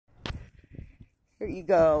Here you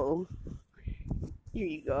go. Here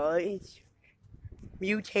you go. It's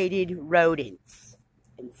mutated rodents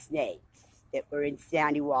and snakes that were in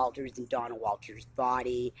Sandy Walters and Donna Walters'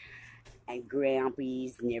 body and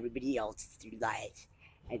Grampy's and everybody else's life.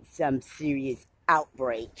 And some serious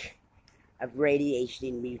outbreak of radiation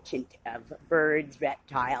and mutant of birds,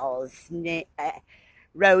 reptiles,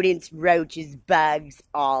 rodents, roaches, bugs,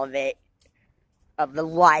 all of it, of the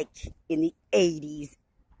like in the 80s,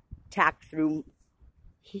 attacked through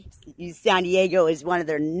San Diego as one of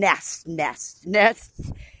their nests,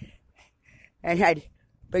 and had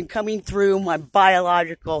been coming through my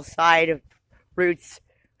biological side of roots.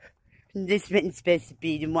 This isn't supposed to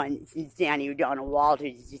be the one in Sandy or Donna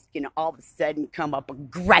Walters is just gonna all of a sudden come up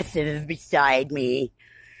aggressive beside me.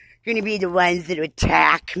 Gonna be the ones that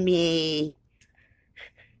attack me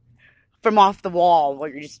from off the wall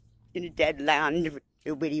where you're just in a dead land,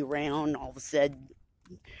 nobody around. All of a sudden,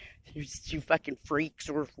 there's two fucking freaks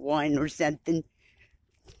or one or something.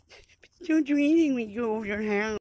 Don't do anything when you go over your house.